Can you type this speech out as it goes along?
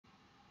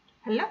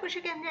Hello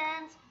కృషిక్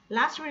enzymes.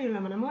 Last వీడియోలో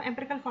మనము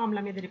empirical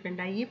formula మీద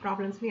డిపెండ్ అయ్యి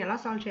ప్రాబ్లమ్స్ని ఎలా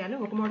సాల్వ్ చేయాలో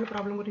ఒక మోడల్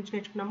ప్రాబ్లం గురించి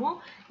నేర్చుకున్నాము.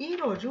 ఈ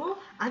రోజు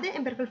అదే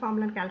ఎంపెరికల్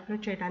ఫార్ములాని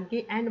క్యాలిక్యులేట్ చేయడానికి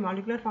అండ్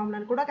మాలిక్యులర్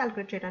ఫార్ములాని కూడా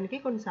క్యాలిక్యులేట్ చేయడానికి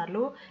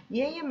కొన్నిసార్లు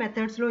ఏ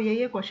మెథడ్స్లో ఏ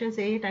questions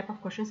A type of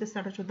questions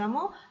ఇస్తాడో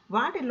చూద్దాము.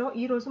 వాటిలో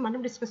ఈ రోజు మనం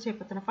డిస్కస్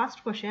చేయబోతున్న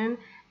first question,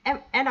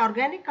 an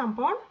organic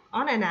compound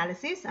on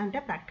analysis అంటే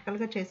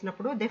ప్రాక్టికల్గా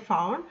చేసినప్పుడు they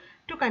found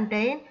to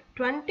contain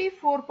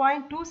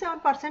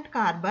 24.27%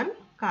 carbon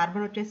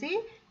వచ్చేసి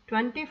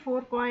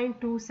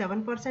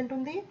 24.27%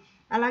 ఉంది.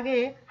 అలాగే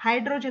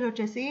హైడ్రోజన్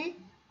వచ్చేసి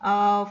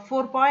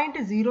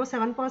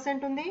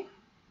 4.07% ఉంది.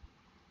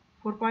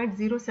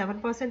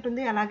 4.07%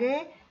 ఉంది. అలాగే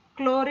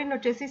క్లోరిన్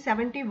వచ్చేసి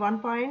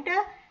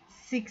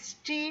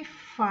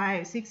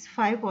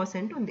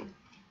 71.65% ఉంది.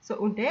 సో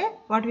ఉంటే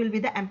what will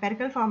be the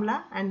empirical formula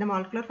and the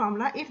molecular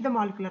formula if the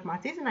molecular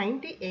mass is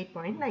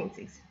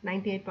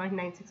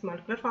 98.96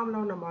 molecular formula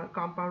ఉన్న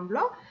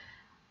కాంపౌండ్లో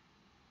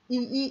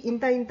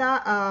ఇంత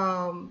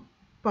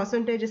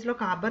పర్సంటేజెస్లో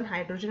కార్బన్,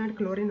 హైడ్రోజన్ అండ్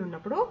క్లోరిన్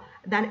ఉన్నప్పుడు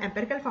దాని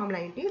ఎంపెరికల్ ఫార్ములా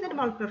ఏంటి, దాని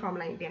మాలిక్యులర్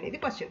ఫార్ములా ఏంటి అనేది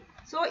క్వశ్చన్.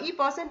 సో ఈ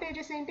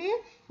పర్సంటేజెస్ ఏంటి,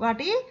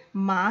 వాటి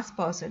మాస్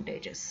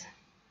పర్సంటేజెస్.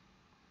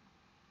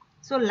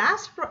 సో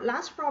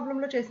లాస్ట్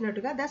ప్రాబ్లంలో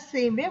చేసినట్టుగా the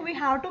same way we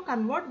have to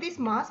convert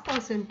this mass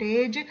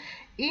percentage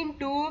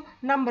into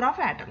number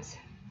of atoms.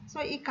 So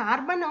ఈ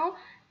కార్బన్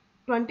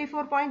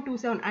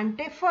 24.27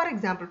 అంటే ఫర్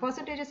ఎగ్జాంపుల్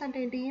పర్సంటేజెస్ అంటే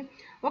ఏంటి,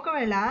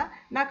 ఒకవేళ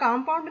నా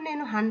కాంపౌండ్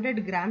నేను 100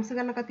 గ్రామ్స్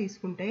కనుక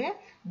తీసుకుంటే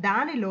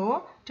దానిలో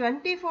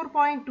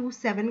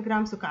 24.27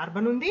 గ్రామ్స్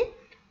కార్బన్ ఉంది,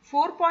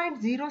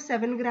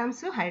 4.07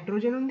 గ్రామ్స్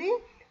హైడ్రోజన్ ఉంది,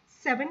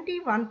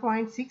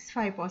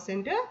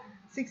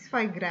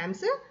 71.65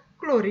 గ్రామ్స్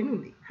క్లోరిన్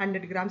ఉంది.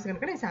 100 గ్రామ్స్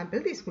కనుక నేను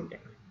శాంపిల్ తీసుకుంటే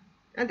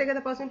అంతే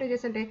కదా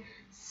పర్సంటేజెస్ అంటే.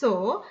 సో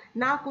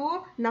నాకు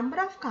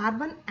నంబర్ ఆఫ్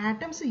కార్బన్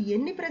యాటమ్స్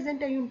ఎన్ని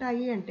ప్రెజెంట్ అయి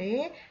ఉంటాయి అంటే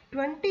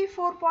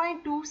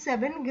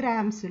 24.27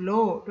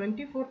 గ్రామ్స్లో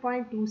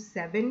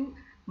 24.27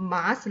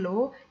 మాస్లో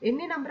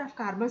ఎన్ని నంబర్ ఆఫ్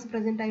కార్బన్స్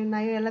ప్రెజెంట్ అయి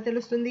ఉన్నాయో ఎలా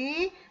తెలుస్తుంది,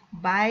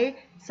 by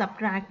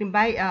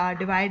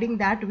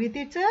dividing that with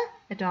its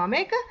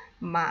atomic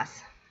mass.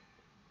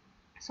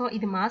 So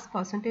ఇది మాస్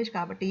పర్సంటేజ్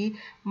కాబట్టి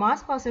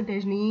మాస్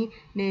పర్సంటేజ్ని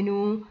నేను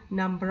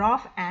నంబర్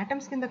ఆఫ్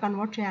యాటమ్స్ కింద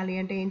కన్వర్ట్ చేయాలి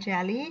అంటే ఏం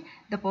చేయాలి,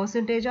 the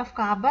percentage of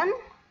carbon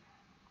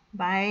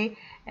by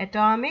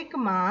atomic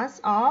mass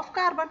of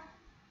carbon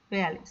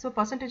వేయాలి. సో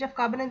పర్సంటేజ్ ఆఫ్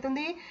కార్బన్ ఎంత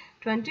ఉంది,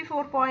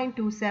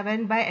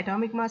 24.27 by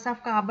atomic mass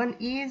of carbon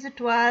is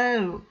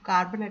 12.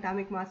 Carbon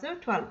atomic mass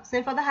 12.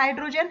 Same for the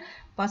hydrogen,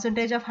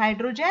 percentage of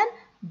hydrogen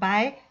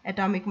by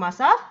atomic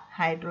mass of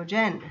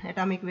hydrogen,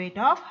 atomic weight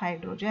of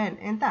hydrogen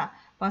ఎంత,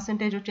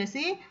 percentage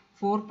వచ్చేసి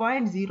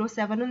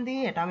 4.07 ఉంది,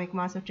 atomic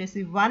mass వచ్చేసి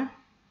 1.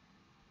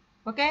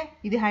 Okay,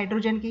 ఇది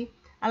హైడ్రోజన్కి.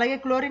 అలాగే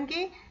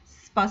క్లోరిన్కి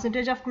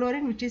percentage of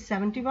chlorine which is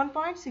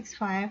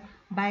 71.65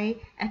 by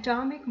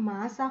atomic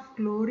mass of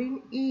chlorine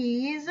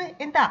is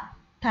ఎంత,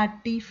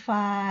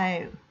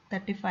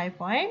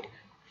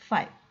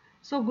 35.5.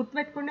 So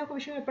గుర్తుపెట్టుకోండి ఒక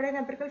విషయం, ఎప్పుడైనా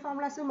ఎంపెరికల్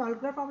ఫార్ములాస్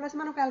మాలిక్యులర్ ఫార్ములాస్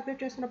మనం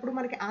క్యాలిక్యులేట్ చేస్తున్నప్పుడు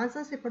మనకి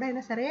ఆన్సర్స్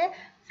ఎప్పుడైనా సరే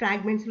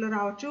ఫ్రాగ్మెంట్స్లో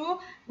రావచ్చు,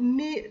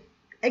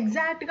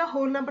 ఎగ్జాక్ట్గా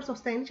హోల్ నెంబర్స్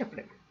వస్తాయని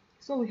చెప్పలేము.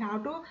 సో వీ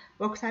హ్యావ్ టు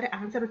ఒకసారి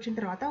ఆన్సర్ వచ్చిన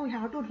తర్వాత we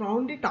have to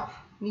round it of,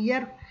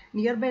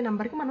 near by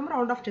నెంబర్కి మనం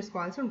రౌండ్ ఆఫ్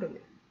చేసుకోవాల్సి ఉంటుంది.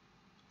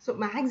 So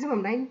maximum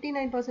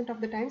 99%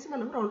 of the times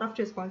మనం రౌండ్ ఆఫ్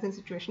చేసుకోవాల్సిన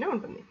సిచ్యువేషనే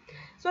ఉంటుంది.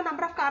 So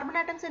number of carbon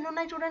atoms ఎన్ని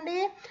ఉన్నాయి చూడండి,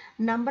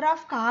 number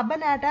of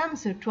carbon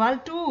atoms 12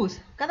 2s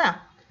కదా.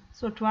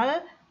 సో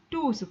 12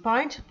 2s,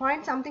 పాయింట్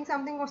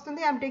సంథింగ్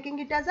వస్తుంది. I'm taking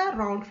it as a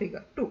round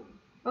figure 2.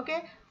 Okay,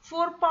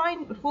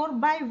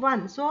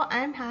 4.4/1. So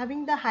I'm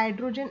having the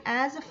hydrogen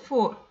as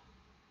 4,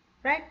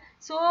 right?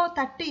 So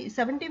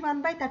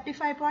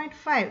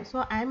 71/35.5. So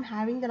I am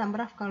having the number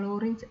of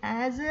chlorines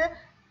as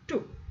 2.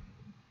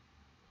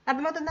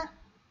 అర్థమవుతుందా?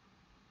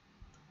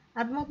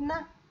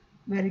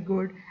 Very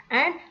good.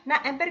 And నా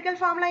empirical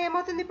formula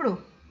ఏమవుతుంది ఇప్పుడు,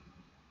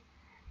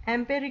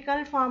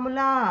 empirical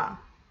formula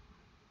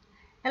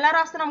ఎలా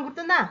రాస్తున్నాం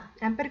గుర్తుందా,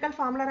 empirical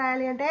formula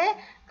రాయాలి అంటే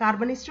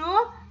carbon is 2,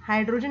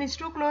 hydrogen is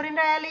 2,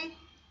 chlorine రాయాలి.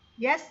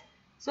 Yes,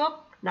 so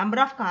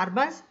number of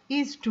carbons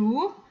is 2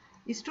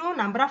 is to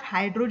number of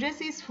hydrogens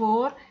is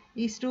 4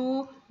 is to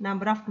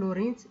number of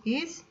chlorines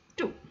is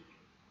 2.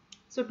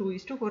 So 2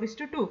 is to 4 is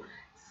to 2.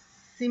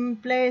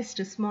 Simplest,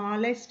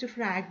 smallest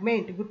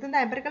fragment. Gurtunda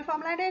empirical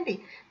formula enti,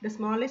 the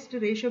smallest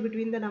ratio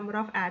between the number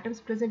of atoms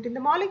present in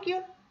the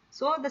molecule.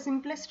 So the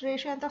simplest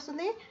ratio enta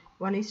ostundi,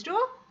 1 is to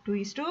 2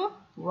 is to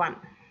 1.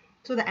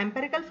 So the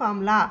empirical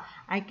formula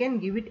I can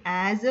give it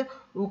as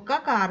oka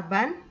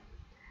carbon,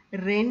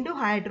 2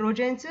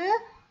 hydrogens,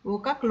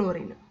 oka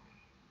chlorine,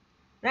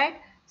 right?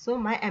 So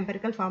my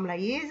empirical formula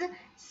is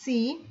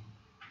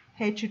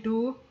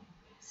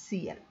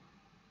CH2Cl.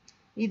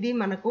 ఇది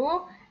మనకు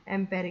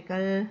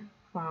empirical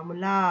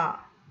formula.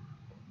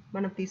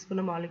 మనం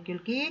తీసుకున్న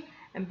మాలిక్యూల్కి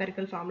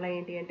empirical formula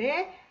ఏంటి అంటే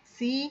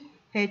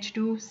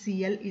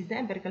CH2Cl is the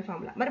empirical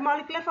formula. మరి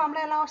molecular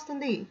formula ఎలా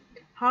వస్తుంది,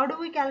 how do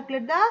we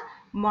calculate the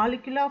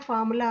molecular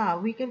formula?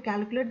 We can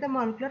calculate the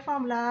molecular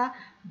formula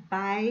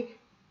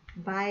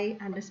by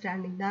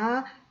understanding the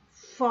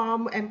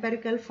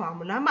empirical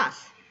formula mass.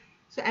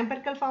 So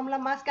empirical formula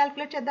mass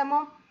calculate చేద్దాము.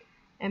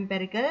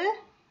 empirical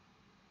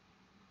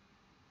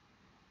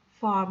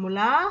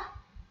formula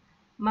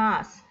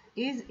mass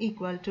is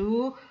equal to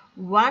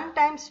 1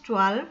 times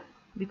 12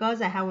 because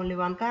I have only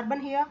one carbon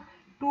here,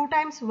 2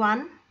 times 1,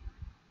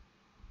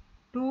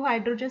 2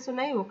 hydrogens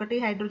ఉన్నాయి, ఒకటి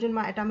hydrogen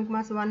atomic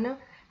mass 1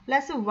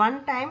 plus 1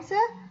 times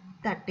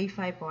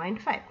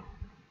 35.5,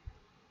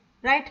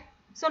 right?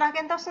 So నాకు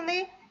ఎంత వస్తుంది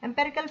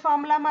empirical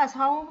formula mass,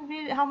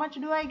 how much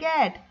do I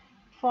get?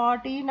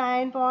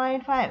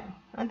 49.5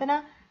 అంతేనా?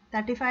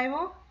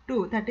 35 2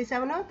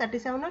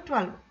 37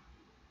 12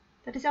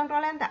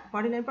 ఎంత?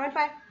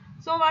 49.5.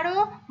 So వాడు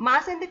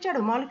mass ఎంత ఇచ్చాడు?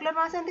 మాలిక్యులర్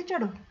మాస్ ఎంత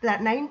ఇచ్చాడు?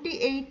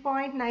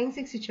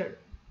 98.96 ఇచ్చాడు.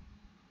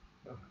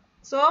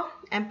 So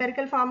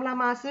empirical formula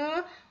mass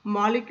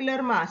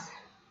molecular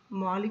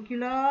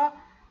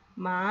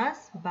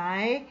mass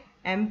by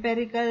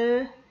empirical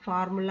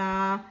formula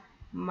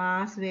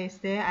mass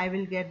వేస్తే I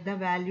will get the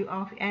value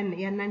of ఎన్.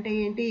 అంటే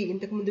ఏంటి?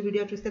 ఇంతకు ముందు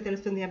వీడియో చూస్తే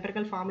తెలుస్తుంది.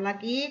 ఎంపెరికల్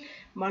ఫార్ములాకి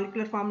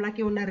మాలిక్యులర్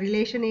ఫార్ములాకి ఉన్న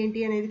రిలేషన్ ఏంటి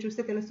అనేది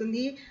చూస్తే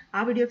తెలుస్తుంది. ఆ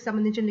వీడియోకి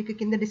సంబంధించిన లింక్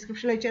కింద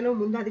డిస్క్రిప్షన్లో ఇచ్చాను,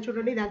 ముందు అది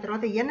చూడండి. దాని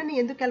తర్వాత ఎన్ని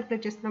ఎందుకు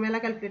క్యాలిక్యులేట్ చేస్తున్నాం, ఎలా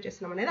క్యాలిక్యులేట్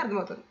చేస్తున్నాం అనేది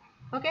అర్థమవుతుంది.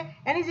 Okay,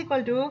 N is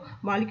equal to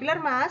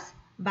molecular mass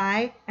by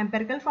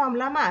empirical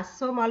formula mass.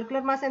 So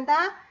molecular mass ఎంత?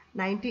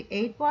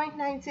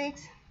 98.96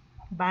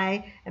 by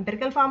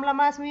empirical formula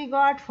mass we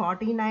got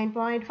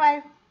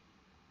 49.5.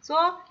 So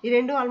ఈ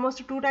రెండు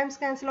ఆల్మోస్ట్ 2 times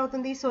క్యాన్సిల్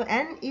అవుతుంది. So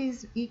n is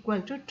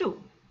equal to 2.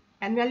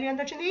 n value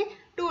ఎంత వచ్చింది?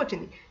 2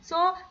 వచ్చింది. So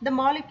the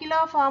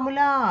molecular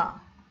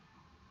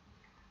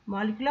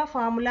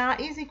formula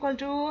is equal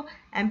to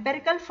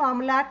empirical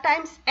formula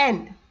times n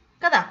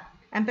కదా.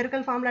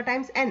 Empirical formula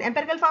times n.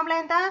 Empirical formula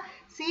ఎంత?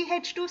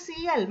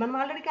 CH2Cl మనం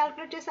already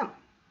calculate చేసాం.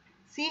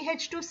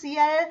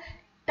 CH2Cl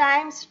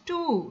times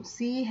 2,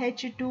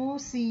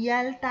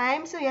 CH2Cl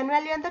times n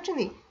value ఎంత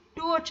వచ్చింది?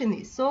 2 వచ్చింది.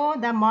 So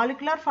the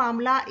molecular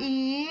formula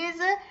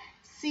is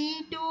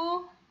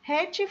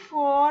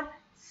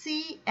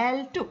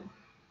C2H4Cl2.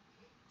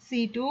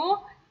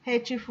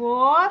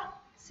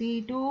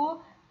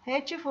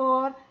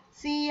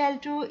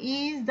 C2H4Cl2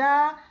 is the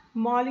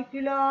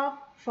molecular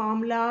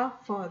formula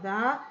for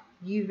the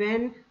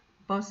given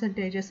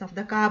percentages of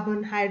the carbon,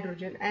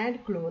 hydrogen and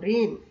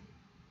chlorine.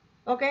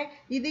 Okay,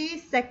 ఇది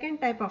second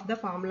type of the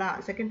formula,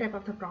 second type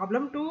of the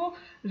problem to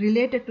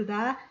related to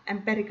the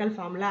empirical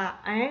formula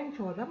and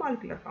for the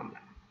molecular formula.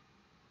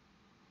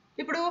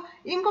 ఇప్పుడు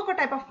ఇంకొక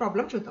type of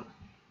problem చూద్దాం.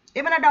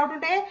 ఏమైనా doubt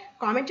ఉంటే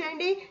comment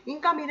చేయండి.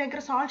 ఇంకా మీ దగ్గర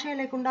solve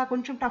చేయలేకుండా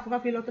కొంచెం టఫ్గా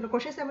ఫీల్ అవుతున్న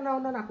క్వశ్చన్స్ ఏమైనా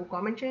ఉన్నా నాకు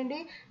కామెంట్ చేయండి,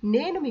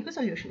 నేను మీకు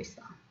సొల్యూషన్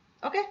ఇస్తాను.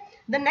 Okay,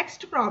 the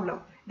next problem,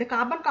 the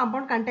carbon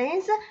compound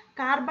contains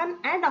carbon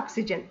and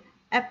oxygen,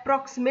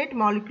 approximate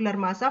molecular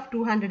mass of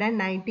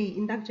 290.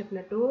 ఇందాక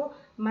చెప్పినట్టు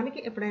మనకి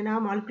ఎప్పుడైనా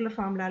మాలిక్యులర్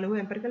ఫార్ములాలు,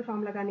 ఎంపెరికల్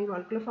ఫార్ములా కానీ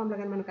మాలిక్యులర్ ఫార్ములా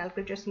కానీ మనం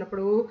క్యాలిక్యులేట్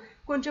చేస్తున్నప్పుడు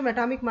కొంచెం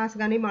అటామిక్ మాస్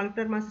కానీ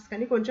మాలిక్యులర్ మాసెస్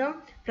కానీ కొంచెం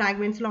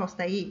ఫ్రాగ్మెంట్స్లో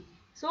వస్తాయి.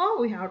 So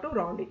we have to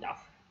round it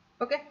of.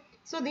 Okay,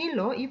 so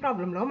దీనిలో ఈ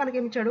ప్రాబ్లంలో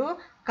మనకేమి ఇచ్చాడు?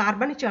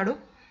 కార్బన్ ఇచ్చాడు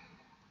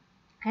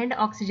అండ్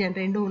ఆక్సిజన్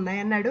రెండు ఉన్నాయి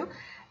అన్నాడు.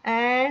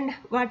 అండ్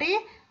వాటి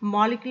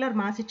మాలిక్యులర్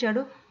మాస్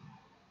ఇచ్చాడు.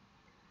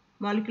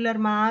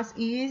 మాలిక్యులర్ మాస్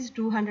ఈజ్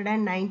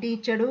 290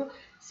 ఇచ్చాడు.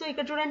 సో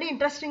ఇక్కడ చూడండి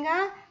ఇంట్రెస్టింగ్గా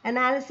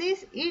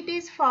analysis, it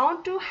is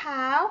found to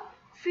have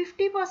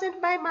 50%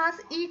 by mass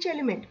each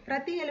element.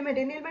 ప్రతి ఎలిమెంట్,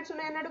 ఎన్ని ఎలిమెంట్స్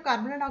ఉన్నాయన్నాడు?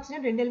 కార్బన్ అండ్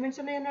ఆక్సిజన్ రెండు ఎలిమెంట్స్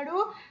ఉన్నాయన్నాడు.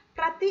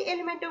 ప్రతి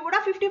ఎలిమెంట్ కూడా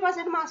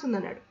 50% mass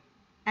ఉందన్నాడు.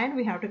 And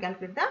we have to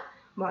calculate the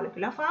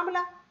molecular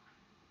formula.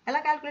 ఎలా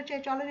క్యాలిక్యులేట్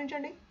చేయొచ్చు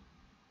ఆలోచించండి.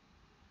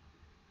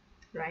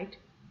 Right,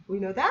 we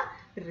know the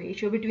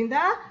ratio between the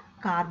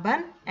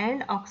carbon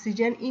and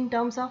oxygen in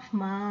terms of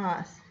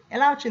mass.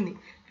 ఎలా వచ్చింది?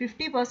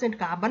 50%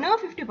 carbon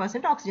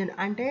 50% oxygen.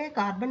 అంటే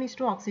carbon is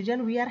to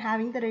oxygen we are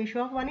having the ratio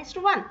of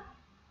 1:1.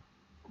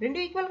 రెండు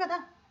equal కదా.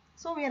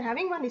 So we are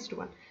having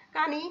 1:1.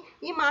 కానీ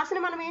ఈ మాస్ని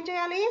మనం ఏం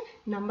చేయాలి?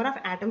 నంబర్ ఆఫ్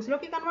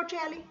యాటమ్స్లోకి కన్వర్ట్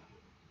చేయాలి.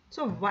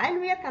 So while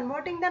we are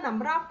converting the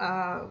number of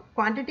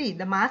quantity,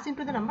 the mass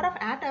into the number of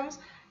atoms,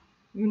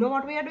 you know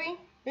what we are doing?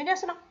 ఏం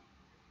చేస్తున్నాం?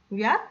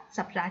 We are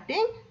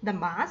subtracting the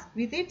mass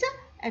with its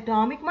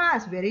atomic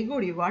mass. Very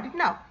good, you got it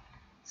now.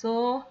 So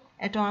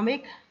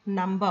atomic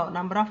number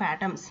of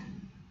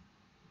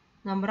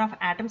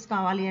atoms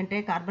కావాలి అంటే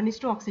carbon is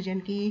to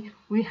ఆక్సిజన్కి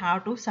we have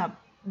to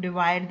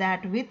divide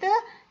that with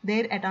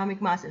their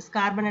atomic masses.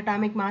 Carbon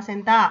atomic mass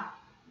ఎంత?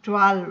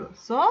 12.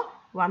 So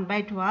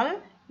 1/12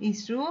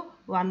 is to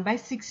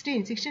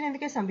 1/16. 16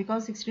 ఎందుకు వేస్తాం?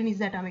 Because 16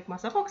 is the atomic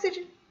mass of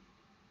oxygen.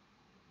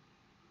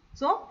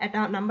 So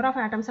number of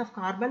atoms of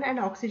carbon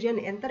and oxygen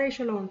ఎంత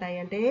రేషియోలో ఉంటాయి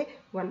అంటే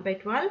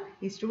 1/12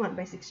 is to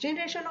 1/16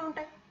 రేషియోలో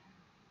ఉంటాయి.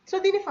 So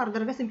దీన్ని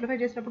ఫర్దర్గా సింప్లిఫై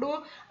చేసినప్పుడు,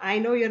 I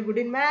know you're good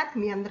in math,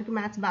 మీ అందరికీ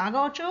మ్యాథ్స్ బాగా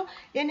వచ్చు.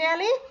 ఏం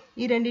చేయాలి?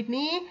 ఈ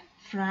రెండింటిని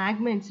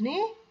ఫ్రాగ్మెంట్స్ని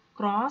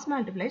క్రాస్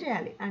మల్టిప్లై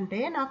చేయాలి. అంటే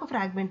నాకు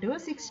ఫ్రాగ్మెంట్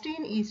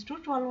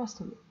 16:12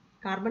 వస్తుంది.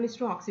 కార్బన్ ఇస్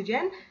టు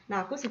ఆక్సిజన్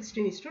నాకు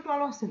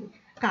 16:12 వస్తుంది.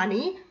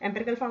 కానీ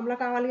ఎంపెరికల్ ఫార్ములా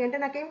కావాలి అంటే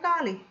నాకేం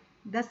కావాలి?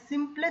 ద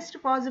సింప్లెస్ట్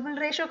పాసిబుల్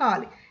రేషియో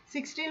కావాలి.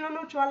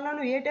 16లోను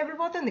 12లోను ఏ టేబుల్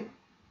పోతుంది?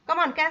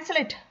 కమాన్ క్యాన్సిల్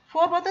ఇట్.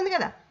 4 పోతుంది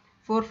కదా.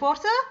 4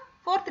 4s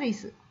 4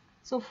 3s.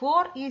 So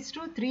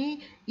 4:3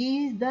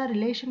 is the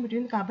relation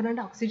between carbon and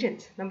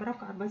oxygens. Number of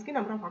carbons ki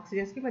number of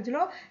oxygens ki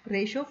majhlo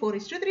ratio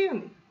 4:3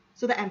 undi.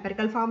 So the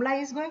empirical formula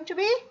is going to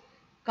be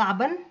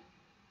carbon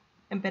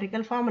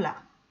empirical formula.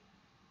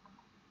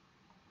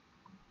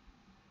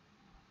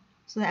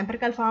 So the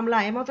empirical formula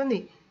ఏమవుతుంది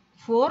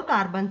 4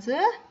 carbons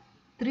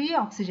 3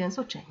 oxygens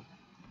వచ్చాయి.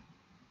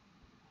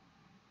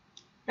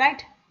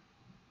 Right,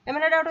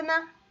 ఏమైనా doubt ఉందా?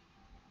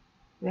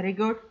 Very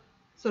good.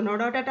 So no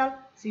doubt at all.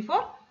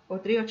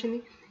 C4O3 వచ్చింది.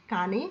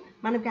 కానీ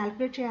మనం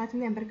calculate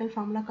చేయాల్సింది empirical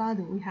formula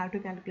కాదు. We have to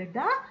calculate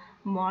the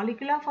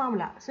molecular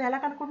formula. So ఎలా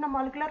కనుక్కుంటున్నాం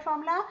molecular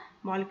formula?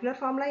 Molecular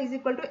formula is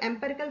equal to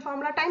empirical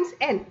formula times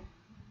n.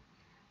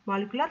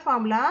 Molecular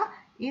formula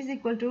is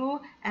equal to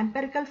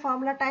empirical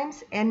formula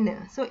times n.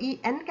 So ఈ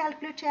n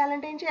calculate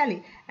చేయాలంటే ఏం చేయాలి?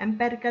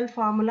 Empirical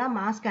formula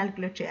mass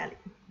calculate చేయాలి.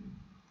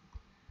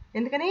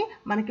 ఎందుకని?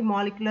 మనకి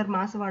molecular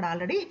mass వాడు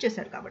already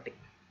ఇచ్చేసాడు కాబట్టి.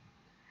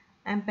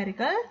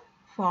 ఎంపెరికల్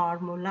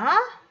ఫార్ములా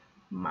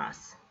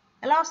మాస్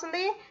ఎలా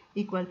వస్తుంది?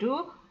 ఈక్వల్ టు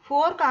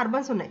 4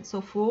 కార్బన్స్ ఉన్నాయి. So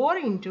 4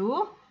 into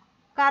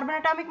carbon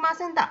atomic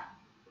mass ఎంత?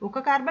 ఒక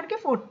కార్బన్కి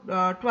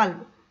 12.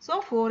 So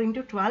 4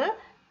 into 12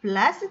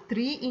 plus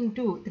 3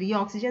 into 3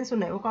 oxygens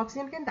ఉన్నాయి. ఒక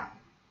ఆక్సిజన్కి ఎంత?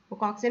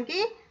 ఒక ఆక్సిజన్కి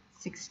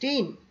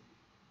 16.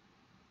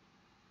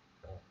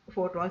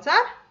 4 12s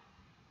are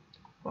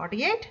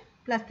 48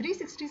 plus 3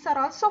 60s are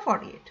also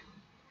 48.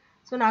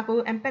 So నాకు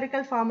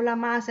ఎంపెరికల్ ఫార్ములా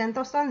మాస్ ఎంత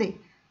వస్తుంది?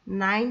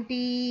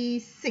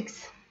 96.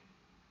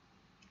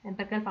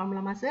 ఎంపెరికల్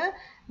ఫార్ములా మాస్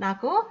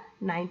నాకు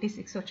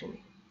 96 వచ్చింది.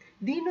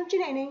 దీని నుంచి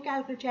నేను ఏం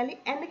క్యాలిక్యులేట్ చేయాలి?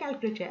 n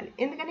క్యాలిక్యులేట్ చేయాలి.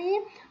 ఎందుకని?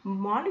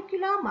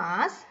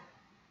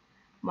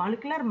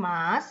 Molecular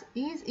mass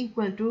is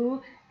equal to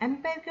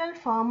empirical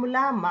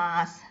formula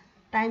mass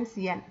times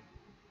n.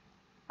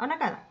 అవునా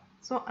కదా?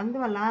 సో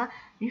అందువల్ల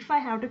if I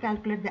have to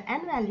calculate the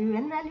n value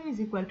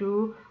is equal to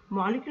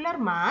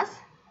molecular mass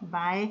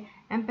by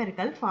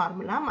empirical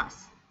formula mass.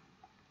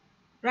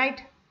 Right?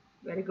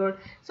 Very good.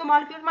 So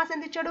molecular mass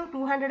ఎంత ఇచ్చాడు?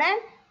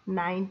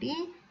 290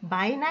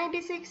 by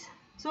 96.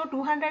 So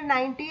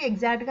 290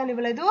 exact గా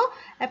ఇవ్వలేదు,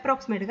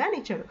 approximate గా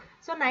ఇచ్చాడు.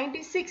 So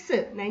 96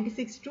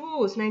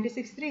 2s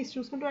 96 3s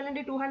చూసుకుంటూ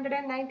వెళ్ళండి.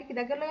 290కి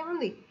దగ్గరలో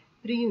ఏముంది?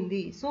 3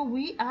 ఉంది. So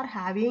we are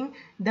having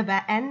the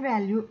n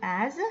value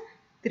as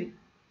 3.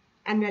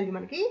 n value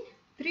మనకి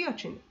 3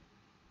 వచ్చింది.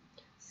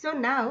 So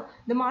now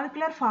the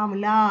molecular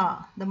formula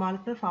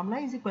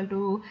is equal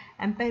to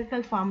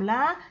empirical formula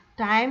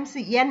times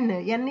n.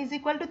 n is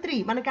equal to 3.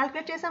 మనం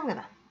క్యాలిక్యులేట్ చేసాం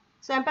కదా.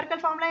 సో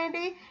ఎంపెరికల్ ఫార్ములా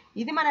ఏంటి?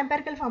 ఇది మన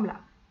empirical formula.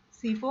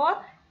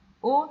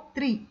 C4O3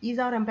 is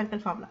our empirical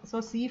formula. So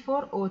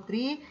C4O3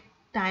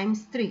 times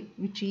 3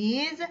 which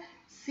is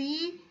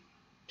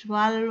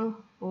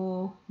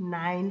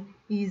C12O9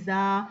 is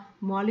the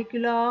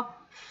molecular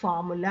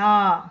formula.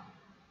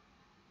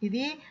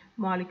 ఇది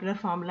molecular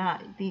formula.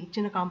 ఇది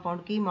ఇచ్చిన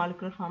కాంపౌండ్కి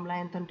molecular formula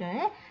ఎంత ఉంటే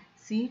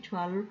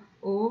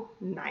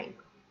C12O9.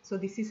 So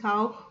this is how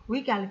we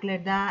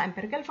calculate the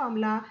empirical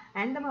formula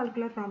and the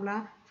molecular formula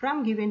from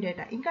given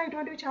data. ఇంకా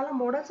ఇటువంటివి చాలా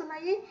models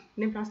ఉన్నాయి.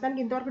 నేను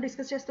ప్రస్తుతానికి ఇంతవరకు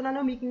డిస్కస్ చేస్తున్నాను.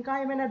 మీకు ఇంకా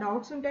ఏమైనా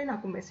డౌట్స్ ఉంటే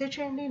నాకు మెసేజ్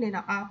చేయండి. నేను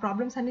ఆ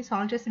ప్రాబ్లమ్స్ అన్ని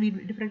సాల్వ్ చేసి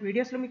డిఫరెంట్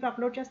వీడియోస్లో మీకు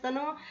అప్లోడ్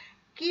చేస్తాను.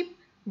 Keep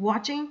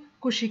watching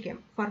కుషికెమ్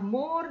for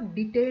more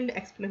detailed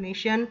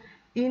explanation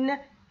in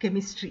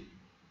chemistry.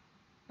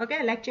 Okay,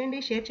 like చేయండి,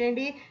 షేర్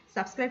చేయండి,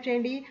 సబ్స్క్రైబ్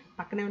చేయండి,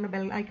 పక్కనే ఉన్న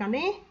బెల్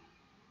ఐకాన్ని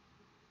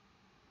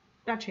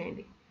టచ్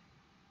చేయండి.